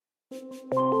Good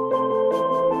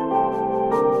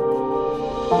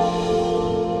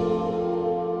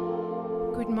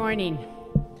morning.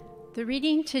 The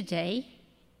reading today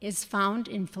is found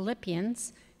in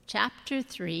Philippians chapter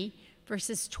 3,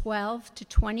 verses 12 to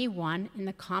 21 in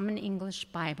the Common English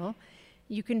Bible.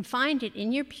 You can find it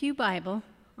in your pew Bible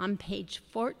on page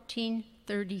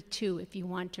 1432 if you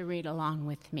want to read along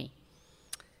with me.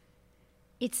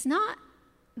 It's not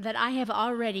that I have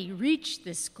already reached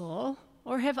this goal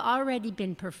or have already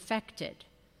been perfected,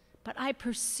 but I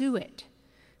pursue it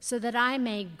so that I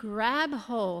may grab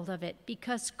hold of it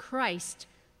because Christ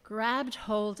grabbed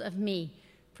hold of me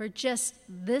for just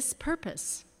this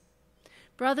purpose.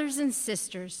 Brothers and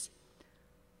sisters,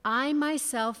 I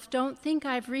myself don't think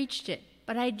I've reached it,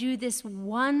 but I do this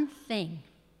one thing.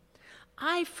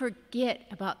 I forget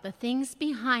about the things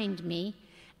behind me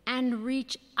and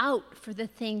reach out for the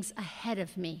things ahead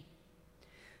of me.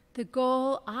 The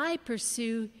goal I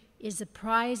pursue is the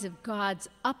prize of God's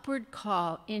upward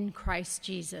call in Christ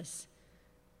Jesus.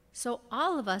 So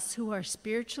all of us who are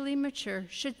spiritually mature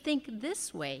should think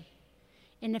this way.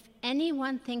 And if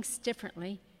anyone thinks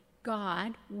differently,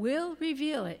 God will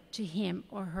reveal it to him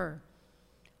or her.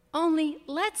 Only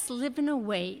let's live in a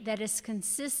way that is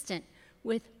consistent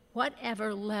with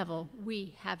whatever level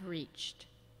we have reached.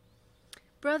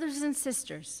 Brothers and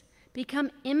sisters,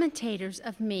 become imitators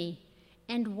of me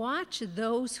and watch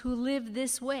those who live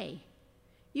this way.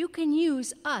 You can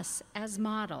use us as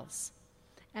models.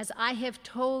 As I have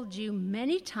told you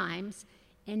many times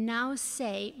and now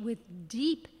say with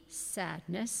deep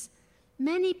sadness,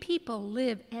 many people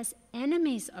live as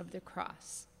enemies of the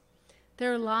cross.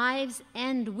 Their lives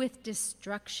end with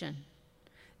destruction.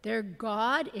 Their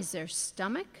God is their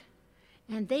stomach,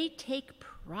 and they take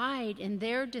pride in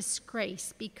their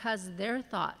disgrace because their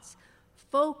thoughts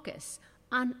focus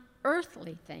on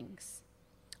earthly things.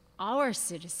 Our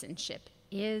citizenship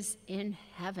is in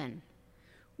heaven.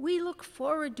 We look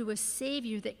forward to a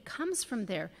Savior that comes from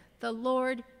there, the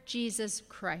Lord Jesus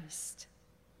Christ.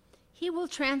 He will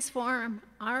transform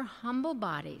our humble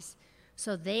bodies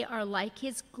so they are like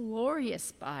his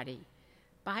glorious body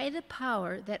by the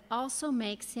power that also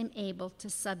makes him able to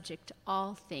subject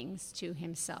all things to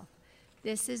himself.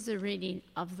 This is the reading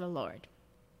of the Lord.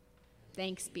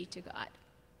 Thanks be to God.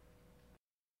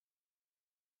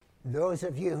 Those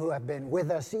of you who have been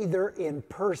with us either in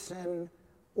person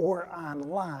or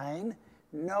online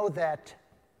know that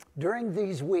during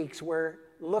these weeks we're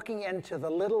looking into the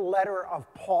little letter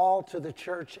of Paul to the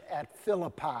church at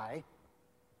Philippi.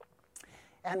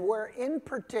 And we're in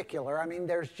particular,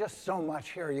 there's just so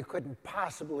much here, you couldn't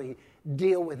possibly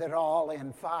deal with it all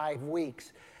in 5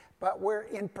 weeks. But we're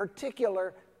in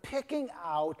particular picking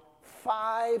out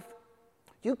 5,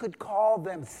 you could call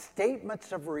them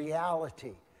statements of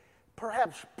reality,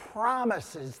 perhaps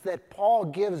promises that Paul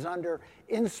gives under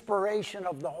inspiration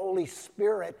of the Holy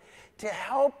Spirit to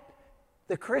help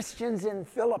the Christians in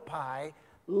Philippi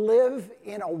live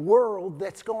in a world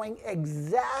that's going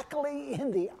exactly in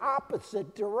the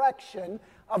opposite direction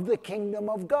of the kingdom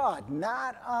of God,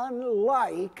 not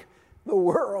unlike the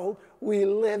world we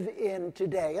live in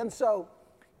today. And so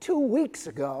 2 weeks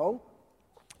ago,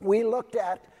 we looked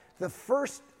at the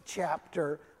first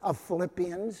chapter of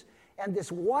Philippians and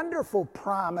this wonderful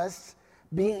promise,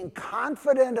 being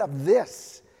confident of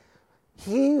this: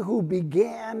 he who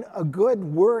began a good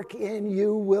work in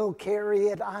you will carry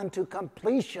it on to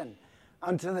completion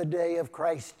unto the day of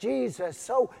Christ Jesus.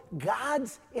 So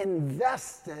God's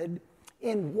invested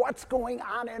in what's going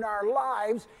on in our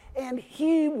lives, and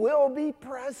he will be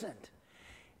present.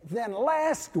 Then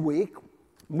last week,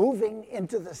 moving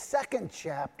into the second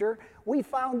chapter, we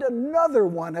found another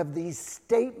one of these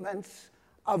statements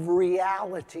of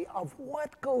reality, of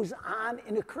what goes on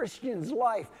in a Christian's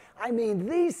life.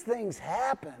 These things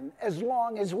happen as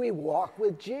long as we walk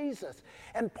with Jesus.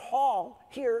 And Paul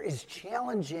here is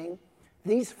challenging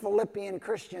these Philippian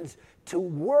Christians to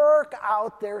work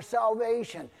out their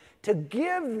salvation, to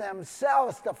give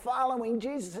themselves to following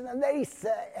Jesus. And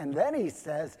then he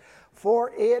says,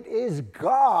 for it is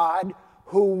God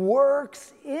who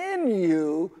works in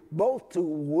you both to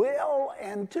will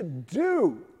and to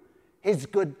do his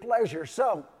good pleasure.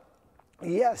 So,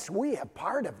 yes, we have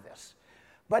part of this,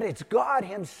 but it's God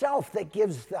himself that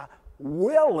gives the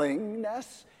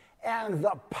willingness and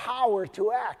the power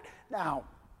to act. Now,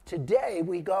 today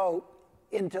we go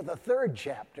into the third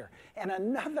chapter, and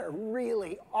another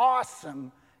really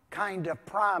awesome kind of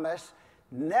promise.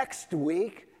 Next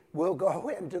week, we'll go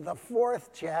into the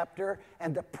fourth chapter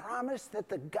and the promise that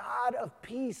the God of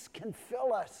peace can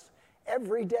fill us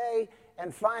every day.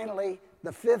 And finally,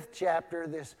 the fifth chapter,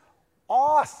 this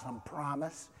awesome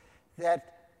promise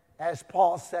that as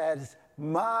Paul says,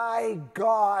 my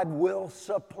God will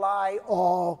supply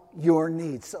all your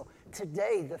needs. So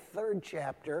today, the 3rd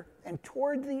chapter, and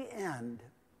toward the end,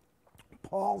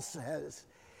 Paul says,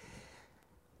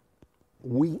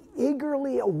 we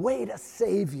eagerly await a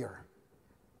Savior,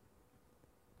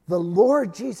 the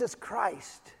Lord Jesus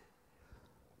Christ,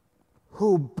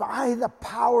 who by the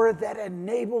power that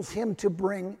enables him to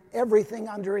bring everything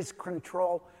under his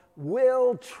control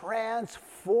will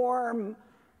transform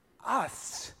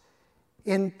us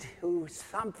into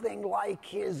something like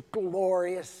his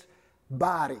glorious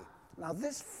body. Now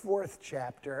this 4th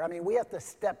chapter, we have to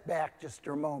step back just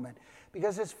a moment,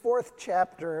 because this 3rd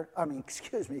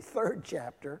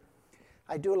chapter,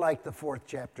 I do like the 4th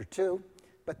chapter too,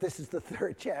 but this is the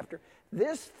 3rd chapter.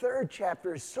 This 3rd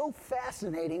chapter is so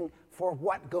fascinating for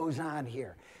what goes on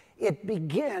here. It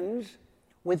begins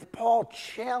with Paul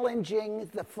challenging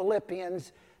the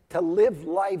Philippians to live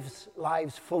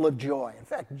lives full of joy. In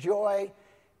fact, joy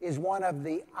is one of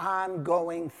the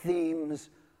ongoing themes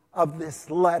of this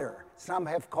letter. Some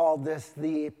have called this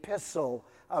the epistle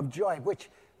of joy, which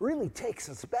really takes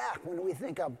us back when we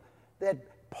think of that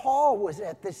Paul was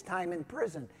at this time in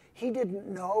prison. He didn't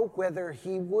know whether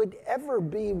he would ever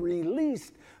be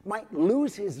released, might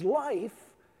lose his life,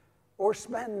 or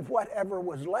spend whatever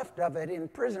was left of it in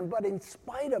prison. But in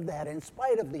spite of that, in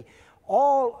spite of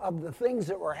all of the things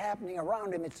that were happening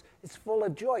around him, it's full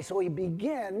of joy. So he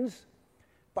begins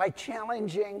by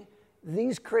challenging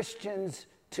these Christians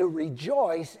to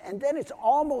rejoice, and then it's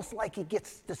almost like he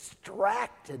gets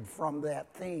distracted from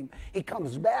that theme. He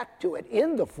comes back to it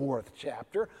in the 4th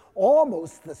chapter,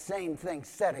 almost the same thing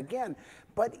said again,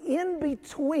 but in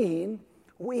between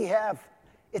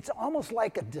it's almost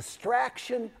like a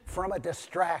distraction from a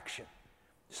distraction.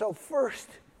 So first,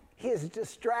 he is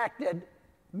distracted,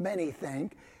 many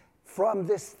think, from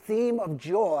this theme of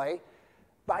joy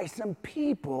by some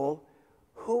people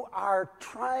who are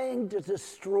trying to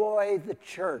destroy the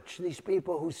church. These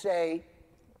people who say,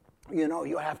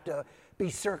 you have to be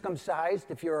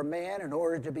circumcised if you're a man in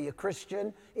order to be a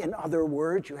Christian. In other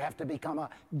words, you have to become a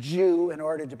Jew in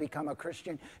order to become a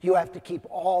Christian. You have to keep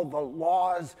all the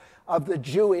laws of the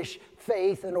Jewish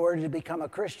faith in order to become a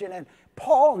Christian. And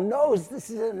Paul knows this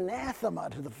is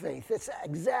anathema to the faith. It's the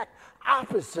exact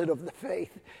opposite of the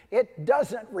faith. It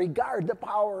doesn't regard the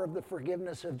power of the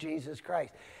forgiveness of Jesus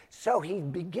Christ. So he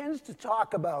begins to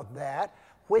talk about that,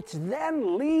 which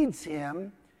then leads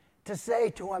him to say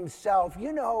to himself,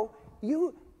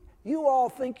 you all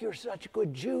think you're such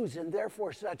good Jews and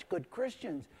therefore such good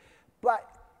Christians.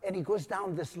 And he goes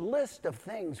down this list of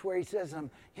things where he says,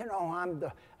 I'm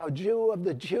a Jew of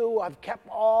the Jew. I've kept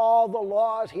all the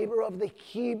laws, Hebrew of the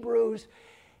Hebrews.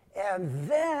 And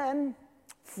then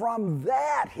from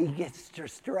that, he gets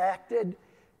distracted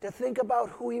to think about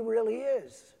who he really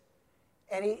is.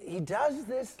 And he does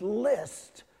this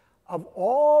list of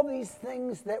all these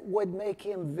things that would make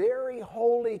him very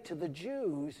holy to the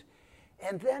Jews.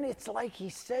 And then it's like he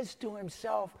says to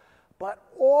himself, but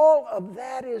all of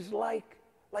that is like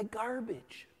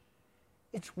garbage.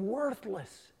 It's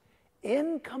worthless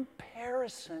in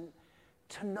comparison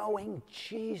to knowing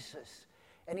Jesus.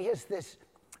 And he has this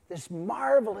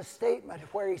marvelous statement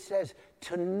where he says,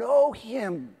 to know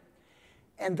him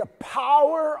and the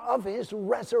power of his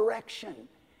resurrection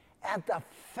and the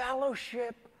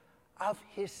fellowship of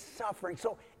his suffering.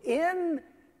 So in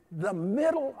the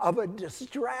middle of a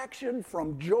distraction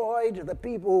from joy to the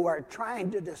people who are trying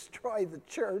to destroy the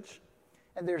church,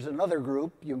 and there's another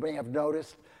group you may have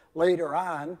noticed later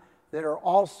on that are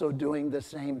also doing the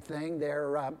same thing.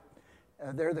 They're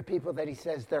the people that he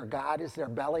says their God is their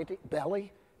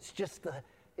belly. It's just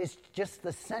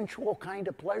the sensual kind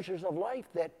of pleasures of life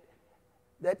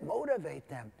that motivate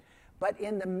them. But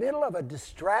in the middle of a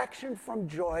distraction from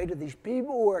joy to these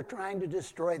people who are trying to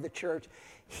destroy the church,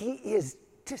 he is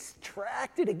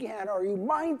distracted again, or you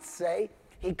might say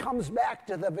he comes back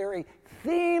to the very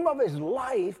theme of his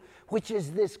life, which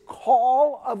is this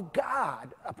call of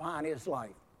God upon his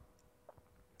life.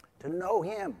 To know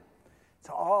him. It's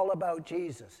all about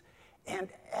Jesus. And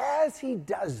as he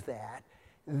does that,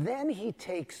 then he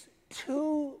takes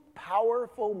two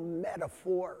powerful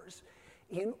metaphors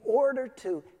in order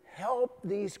to help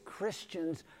these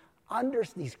Christians,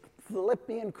 these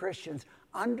Philippian Christians,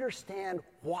 understand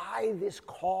why this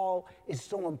call is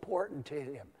so important to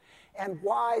him and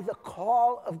why the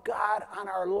call of God on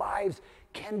our lives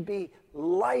can be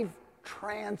life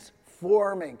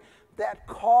transforming. That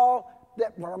call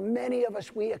that for many of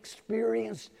us we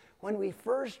experienced when we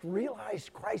first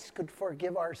realized Christ could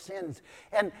forgive our sins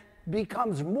and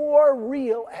becomes more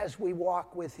real as we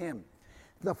walk with him.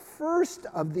 The first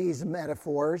of these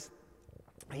metaphors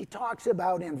he talks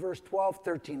about in verse 12,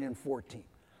 13, and 14.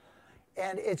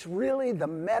 And it's really the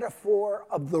metaphor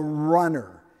of the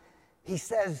runner. He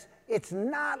says, it's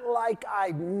not like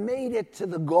I made it to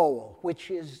the goal, which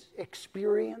is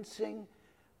experiencing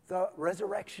the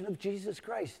resurrection of Jesus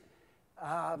Christ.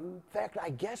 In fact,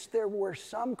 I guess there were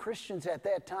some Christians at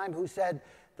that time who said,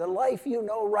 the life you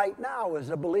know right now as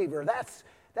a believer,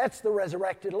 that's the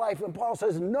resurrected life. And Paul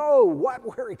says, no,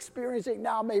 what we're experiencing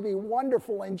now may be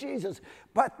wonderful in Jesus,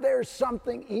 but there's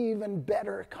something even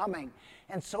better coming.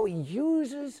 And so he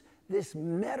uses this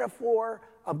metaphor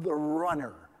of the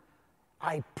runner.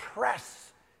 I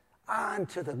press on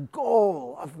to the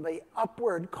goal of the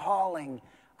upward calling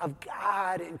of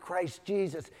God in Christ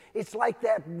Jesus. It's like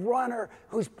that runner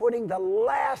who's putting the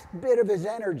last bit of his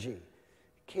energy.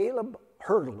 Caleb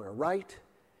Hurdler, right?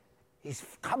 He's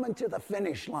coming to the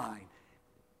finish line.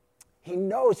 He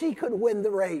knows he could win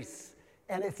the race.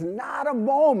 And it's not a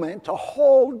moment to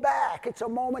hold back. It's a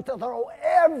moment to throw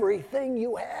everything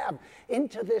you have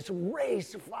into this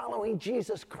race following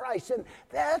Jesus Christ. And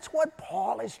that's what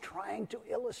Paul is trying to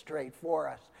illustrate for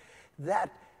us. That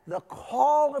the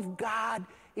call of God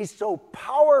is so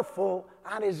powerful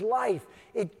on his life.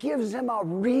 It gives him a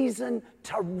reason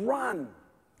to run.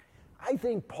 I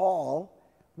think Paul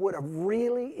would have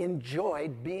really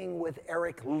enjoyed being with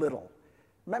Eric Liddell.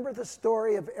 Remember the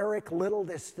story of Eric Liddell,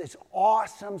 this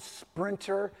awesome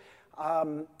sprinter?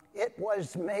 It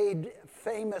was made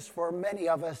famous for many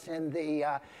of us in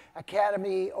the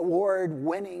Academy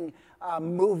Award-winning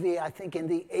movie, I think in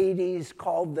the 80s,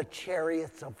 called The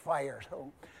Chariots of Fire.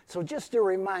 So just to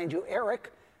remind you,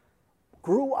 Eric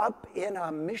grew up in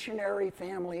a missionary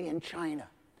family in China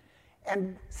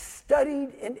and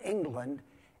studied in England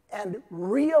and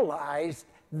realized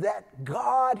that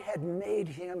God had made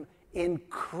him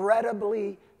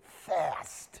incredibly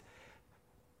fast.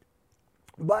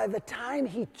 By the time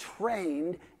he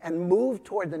trained and moved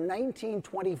toward the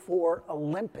 1924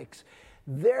 Olympics,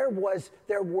 there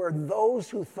were those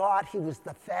who thought he was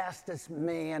the fastest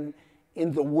man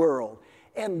in the world.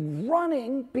 And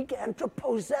running began to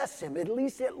possess him. At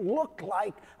least it looked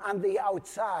like on the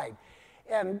outside.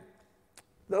 And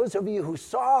those of you who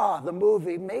saw the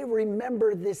movie may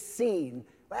remember this scene,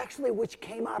 actually which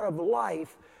came out of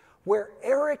life, where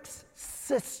Eric's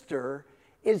sister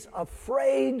is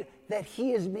afraid that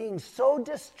he is being so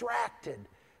distracted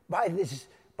by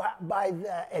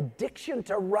the addiction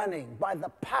to running, by the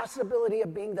possibility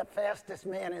of being the fastest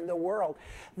man in the world,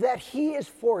 that he is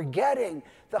forgetting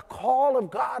the call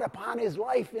of God upon his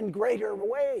life in greater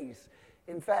ways.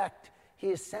 In fact, he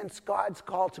has sensed God's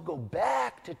call to go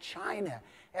back to China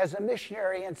as a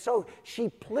missionary, and so she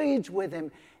pleads with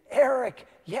him, Eric,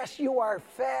 yes, you are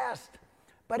fast,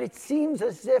 but it seems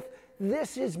as if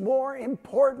this is more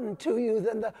important to you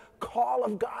than the call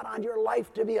of God on your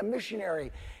life to be a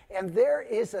missionary. And there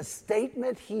is a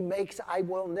statement he makes I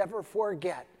will never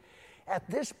forget. At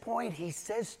this point, he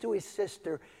says to his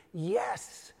sister,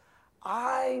 yes,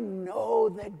 I know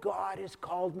that God has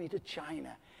called me to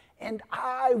China, and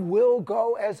I will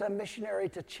go as a missionary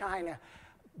to China,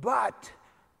 but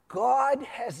God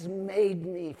has made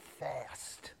me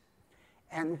fast.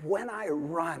 And when I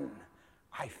run,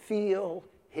 I feel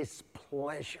his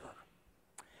pleasure.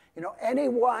 You know,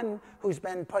 anyone who's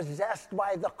been possessed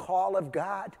by the call of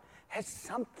God has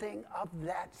something of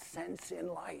that sense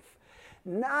in life.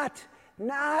 Not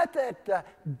that the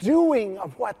doing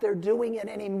of what they're doing at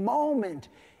any moment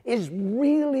is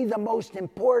really the most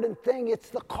important thing. It's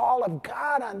the call of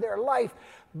God on their life.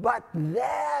 But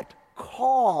that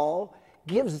call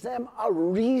gives them a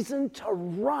reason to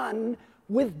run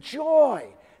with joy,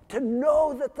 to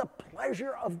know that the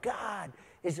pleasure of God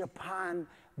is upon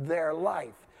their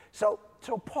life. So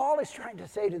Paul is trying to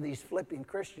say to these Philippian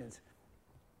Christians,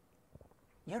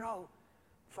 you know,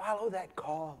 follow that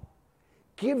call.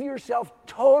 Give yourself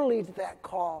totally to that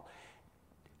call.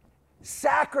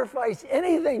 Sacrifice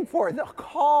anything for the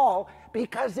call,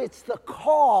 because it's the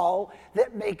call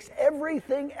that makes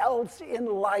everything else in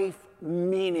life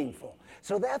meaningful.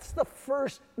 So that's the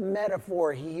first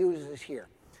metaphor he uses here.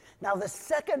 Now, the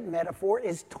second metaphor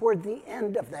is toward the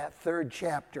end of that third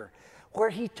chapter, where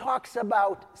he talks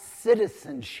about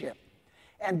citizenship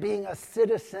and being a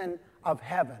citizen of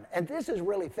heaven. And this is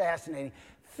really fascinating.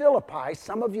 Philippi,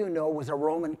 some of you know, was a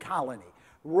Roman colony.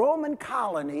 Roman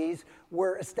colonies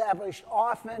were established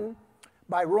often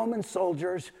by Roman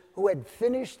soldiers who had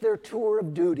finished their tour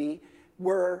of duty,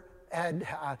 had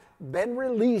been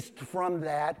released from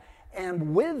that,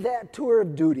 and with that tour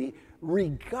of duty,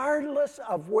 regardless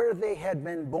of where they had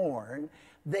been born,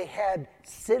 they had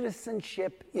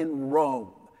citizenship in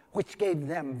Rome, which gave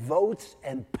them votes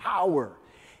and power.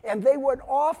 And they would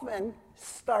often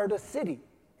start a city.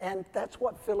 And that's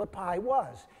what Philippi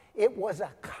was. It was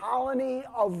a colony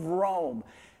of Rome.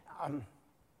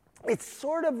 It's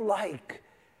sort of like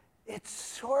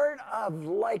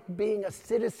being a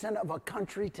citizen of a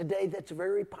country today that's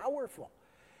very powerful.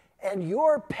 And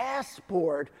your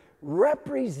passport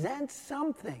represents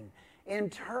something in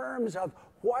terms of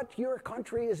what your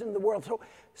country is in the world.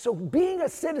 So being a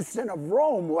citizen of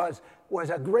Rome was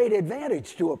a great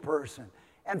advantage to a person.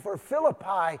 And for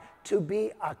Philippi to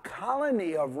be a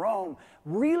colony of Rome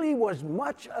really was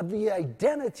much of the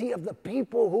identity of the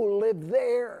people who lived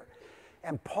there.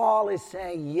 And Paul is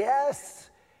saying, yes,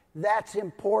 that's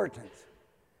important.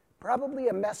 Probably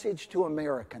a message to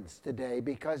Americans today,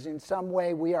 because in some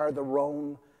way we are the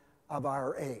Rome of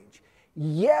our age.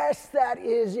 Yes, that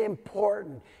is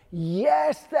important.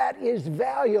 Yes, that is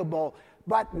valuable.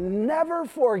 But never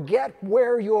forget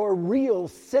where your real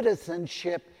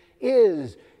citizenship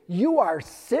is. You are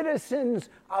citizens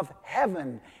of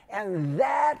heaven, and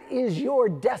that is your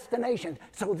destination.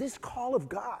 So this call of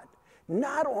God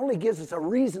not only gives us a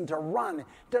reason to run,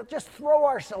 to just throw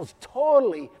ourselves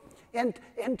totally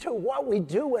into what we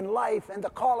do in life and the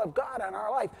call of God on our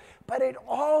life, but it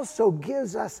also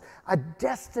gives us a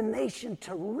destination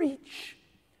to reach.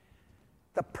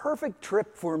 The perfect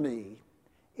trip for me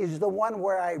is the one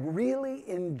where I really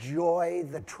enjoy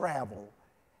the travel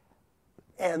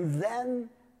and then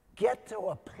get to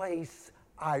a place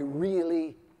I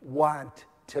really want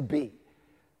to be.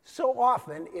 So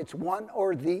often it's one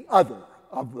or the other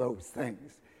of those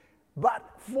things. But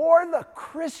for the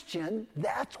Christian,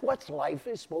 that's what life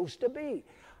is supposed to be.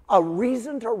 A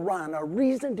reason to run, a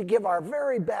reason to give our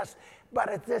very best, but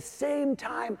at the same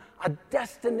time, a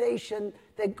destination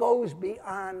that goes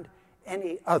beyond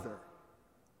any other.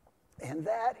 And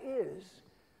that is,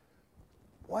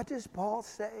 what does Paul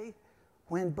say?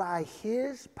 When by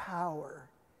his power,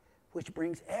 which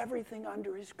brings everything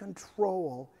under his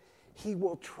control, he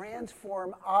will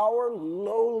transform our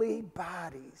lowly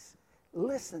bodies.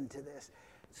 Listen to this.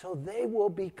 So they will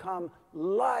become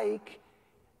like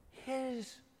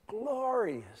his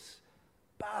glorious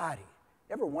body.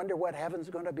 Ever wonder what heaven's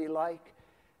going to be like?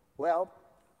 Well,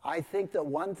 I think the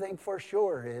one thing for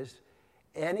sure is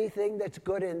anything that's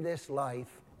good in this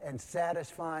life and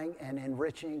satisfying and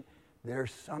enriching,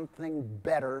 there's something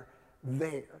better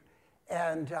there.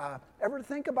 And ever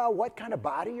think about what kind of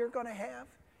body you're going to have?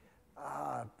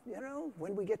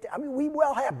 When we get to, we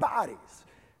will have bodies.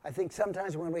 I think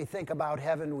sometimes when we think about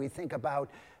heaven, we think about,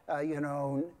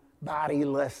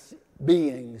 bodiless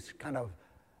beings kind of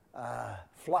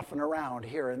fluffing around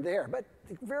here and there. But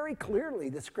very clearly,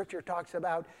 the scripture talks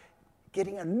about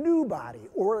getting a new body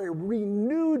or a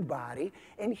renewed body.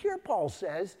 And here Paul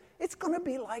says, it's going to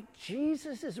be like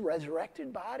Jesus'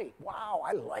 resurrected body. Wow,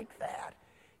 I like that.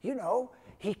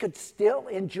 He could still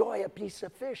enjoy a piece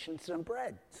of fish and some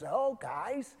bread. So,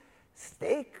 guys,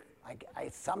 steak,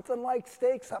 something like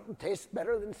steak, something tastes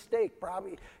better than steak,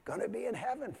 probably going to be in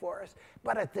heaven for us.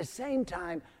 But at the same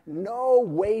time, no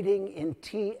waiting in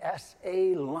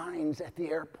TSA lines at the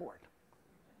airport.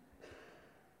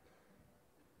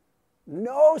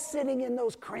 No sitting in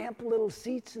those cramped little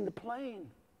seats in the plane,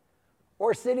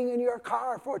 or sitting in your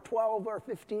car for 12 or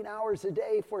 15 hours a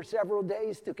day for several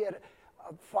days to get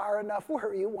far enough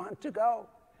where you want to go.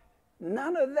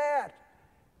 None of that.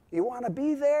 You want to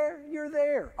be there, you're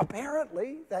there.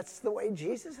 Apparently, that's the way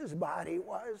Jesus' body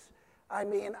was.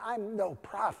 I'm no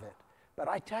prophet, but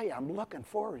I tell you, I'm looking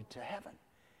forward to heaven.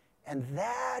 And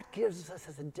that gives us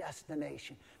a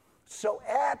destination. So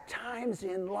at times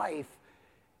in life,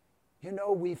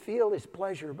 we feel his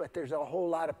pleasure, but there's a whole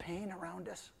lot of pain around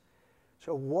us.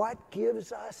 So what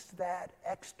gives us that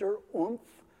extra oomph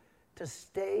to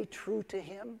stay true to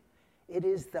him? It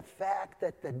is the fact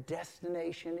that the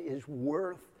destination is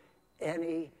worth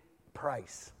any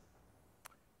price.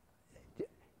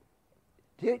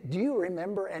 Do you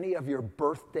remember any of your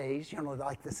birthdays?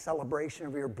 Like the celebration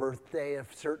of your birthday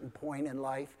at a certain point in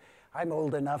life? I'm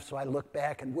old enough, so I look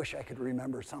back and wish I could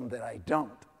remember some that I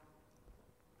don't.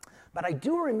 But I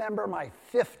do remember my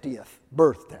 50th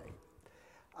birthday.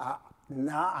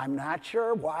 I'm not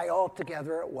sure why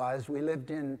altogether it was. We lived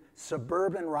in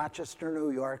suburban Rochester, New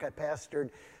York. I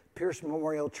pastored Pierce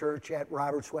Memorial Church at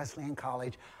Roberts Wesleyan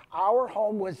College. Our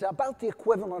home was about the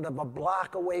equivalent of a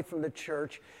block away from the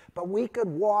church, but we could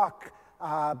walk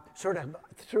sort of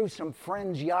through some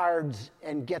friends' yards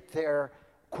and get there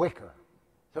quicker.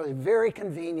 So it was very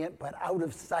convenient, but out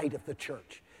of sight of the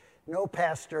church. No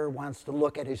pastor wants to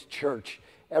look at his church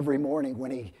every morning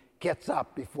when he gets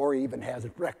up before he even has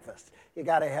breakfast. You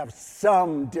got to have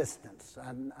some distance.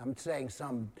 I'm saying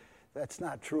some That's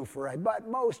not true but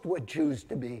most would choose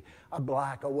to be a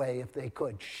block away if they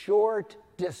could. Short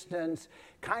distance,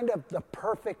 kind of the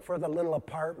perfect for the little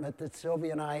apartment that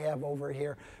Sylvia and I have over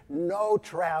here. No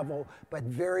travel, but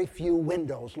very few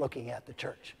windows looking at the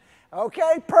church.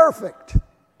 Okay, perfect.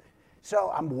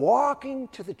 So I'm walking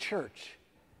to the church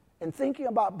and thinking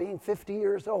about being 50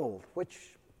 years old,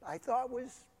 which I thought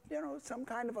was, some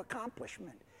kind of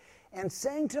accomplishment. And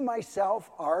saying to myself,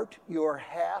 Art, you're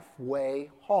halfway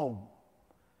home.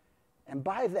 And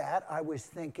by that, I was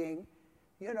thinking,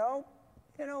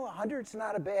 100's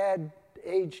not a bad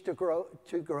age to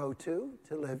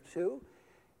live to.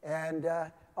 And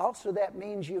also that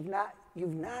means you've not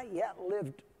yet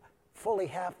lived fully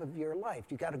half of your life.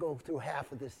 You've got to go through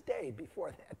half of this day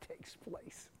before that takes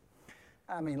place.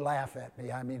 Laugh at me.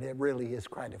 It really is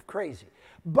kind of crazy.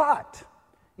 But,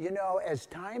 as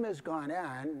time has gone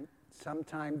on,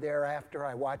 sometime thereafter,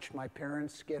 I watched my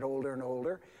parents get older and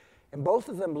older, and both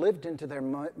of them lived into their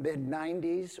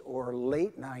mid-90s or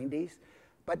late 90s,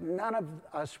 but none of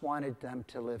us wanted them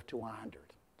to live to 100.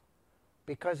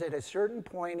 Because at a certain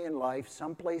point in life,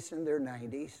 someplace in their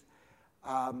 90s,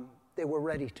 they were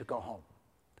ready to go home.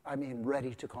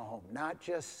 Ready to go home. Not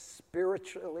just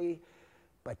spiritually,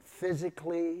 but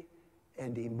physically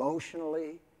and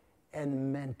emotionally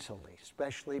and mentally,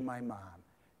 especially my mom.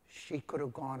 She could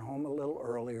have gone home a little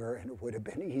earlier and it would have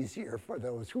been easier for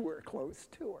those who were close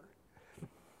to her.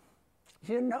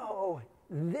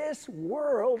 This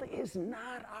world is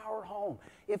not our home.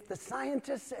 If the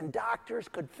scientists and doctors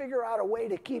could figure out a way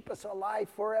to keep us alive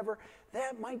forever,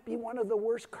 that might be one of the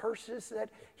worst curses that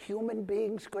human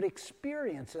beings could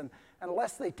experience. And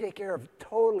unless they take care of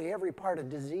totally every part of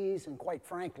disease, and quite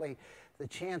frankly, the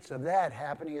chance of that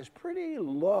happening is pretty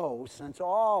low, since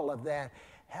all of that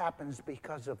happens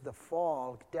because of the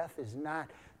fall. Death is not,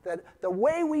 the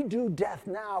way we do death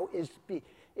now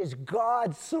is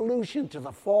God's solution to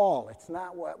the fall. It's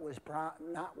not what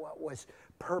was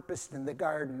purposed in the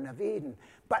Garden of Eden.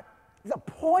 But the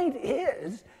point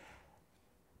is,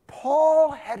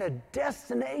 Paul had a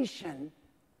destination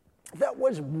that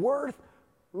was worth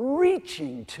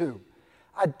reaching to,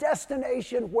 a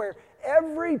destination where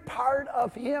every part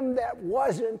of him that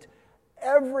wasn't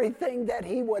everything that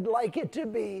he would like it to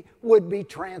be would be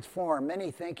transformed. Many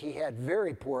think he had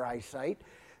very poor eyesight.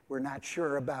 We're not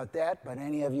sure about that, but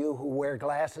any of you who wear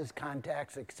glasses,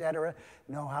 contacts, etc.,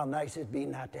 know how nice it'd be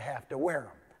not to have to wear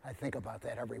them. I think about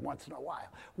that every once in a while.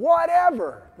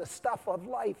 Whatever the stuff of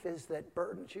life is that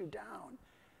burdens you down,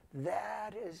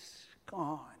 that is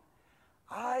gone.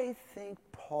 I think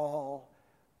Paul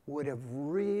would have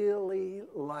really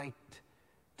liked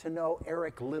to know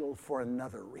Eric Liddell for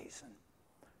another reason.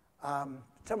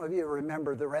 Some of you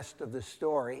remember the rest of the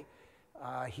story.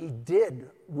 He did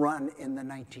run in the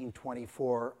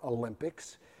 1924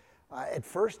 Olympics. At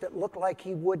first, it looked like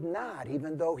he would not,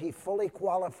 even though he fully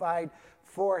qualified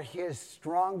for his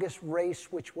strongest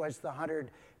race, which was the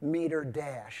 100-meter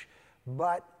dash.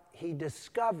 But he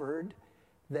discovered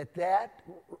that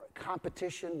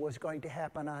competition was going to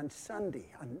happen on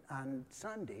Sunday.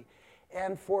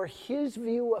 And for his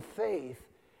view of faith,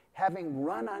 having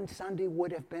run on Sunday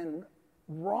would have been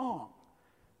wrong.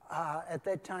 At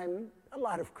that time, a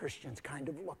lot of Christians kind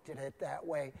of looked at it that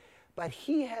way. But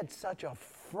he had such a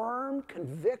firm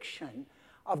conviction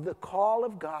of the call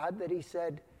of God that he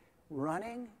said,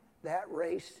 running that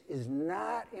race is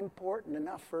not important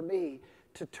enough for me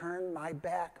to turn my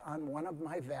back on one of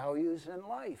my values in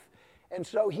life. And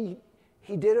so he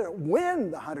didn't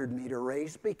win the 100-meter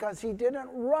race because he didn't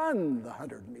run the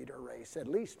 100-meter race, at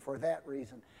least for that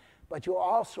reason. But you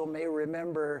also may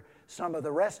remember some of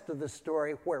the rest of the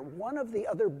story where one of the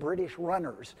other British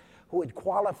runners who had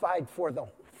qualified for the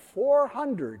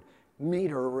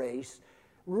 400-meter race,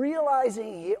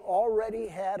 realizing he already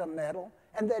had a medal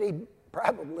and that he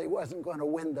probably wasn't going to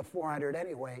win the 400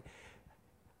 anyway,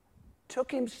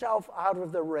 took himself out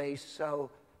of the race so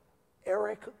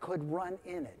Eric could run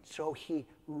in it. So he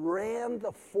ran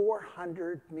the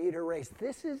 400-meter race.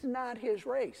 This is not his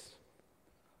race.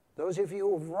 Those of you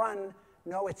who've run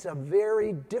know it's a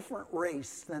very different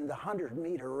race than the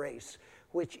 100-meter race,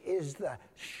 which is the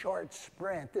short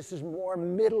sprint. This is more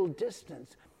middle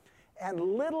distance. And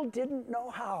Liddell didn't know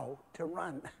how to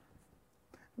run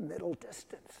middle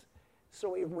distance.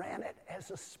 So he ran it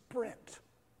as a sprint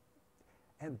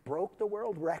and broke the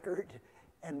world record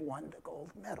and won the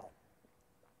gold medal,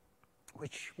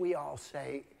 which we all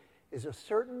say is a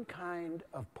certain kind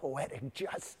of poetic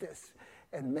justice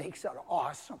and makes an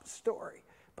awesome story.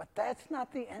 But that's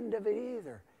not the end of it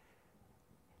either.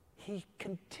 He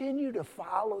continued to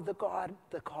follow the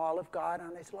call of God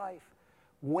on his life,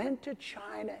 went to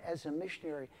China as a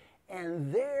missionary,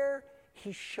 And there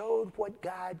he showed what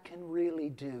God can really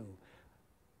do.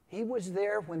 He was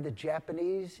there when the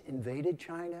Japanese invaded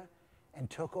China and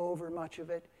took over much of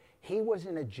it. He was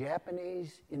in a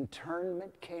Japanese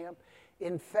internment camp.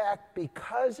 In fact,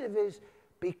 because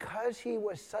he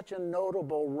was such a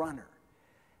notable runner,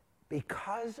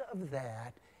 because of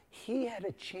that, he had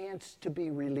a chance to be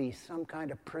released, some kind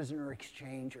of prisoner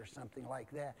exchange or something like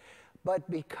that. But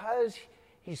because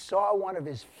he saw one of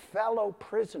his fellow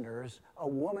prisoners, a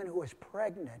woman who was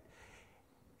pregnant,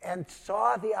 and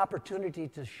saw the opportunity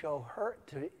to show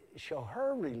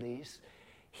her release,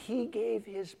 he gave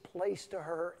his place to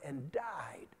her and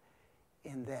died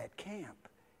in that camp.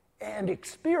 And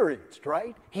experienced,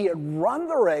 right? He had run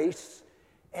the race,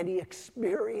 and he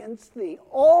experienced the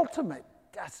ultimate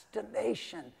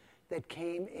destination that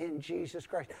came in Jesus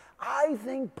Christ. I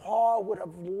think Paul would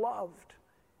have loved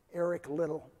Eric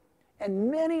Liddell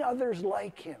and many others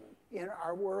like him in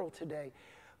our world today,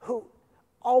 who,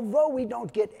 although we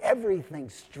don't get everything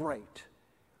straight,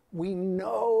 we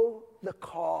know the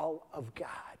call of God,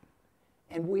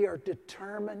 and we are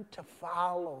determined to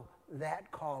follow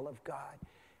that call of God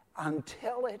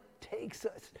until it takes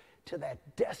us to that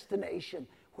destination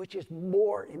which is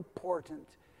more important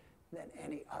than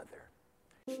any other.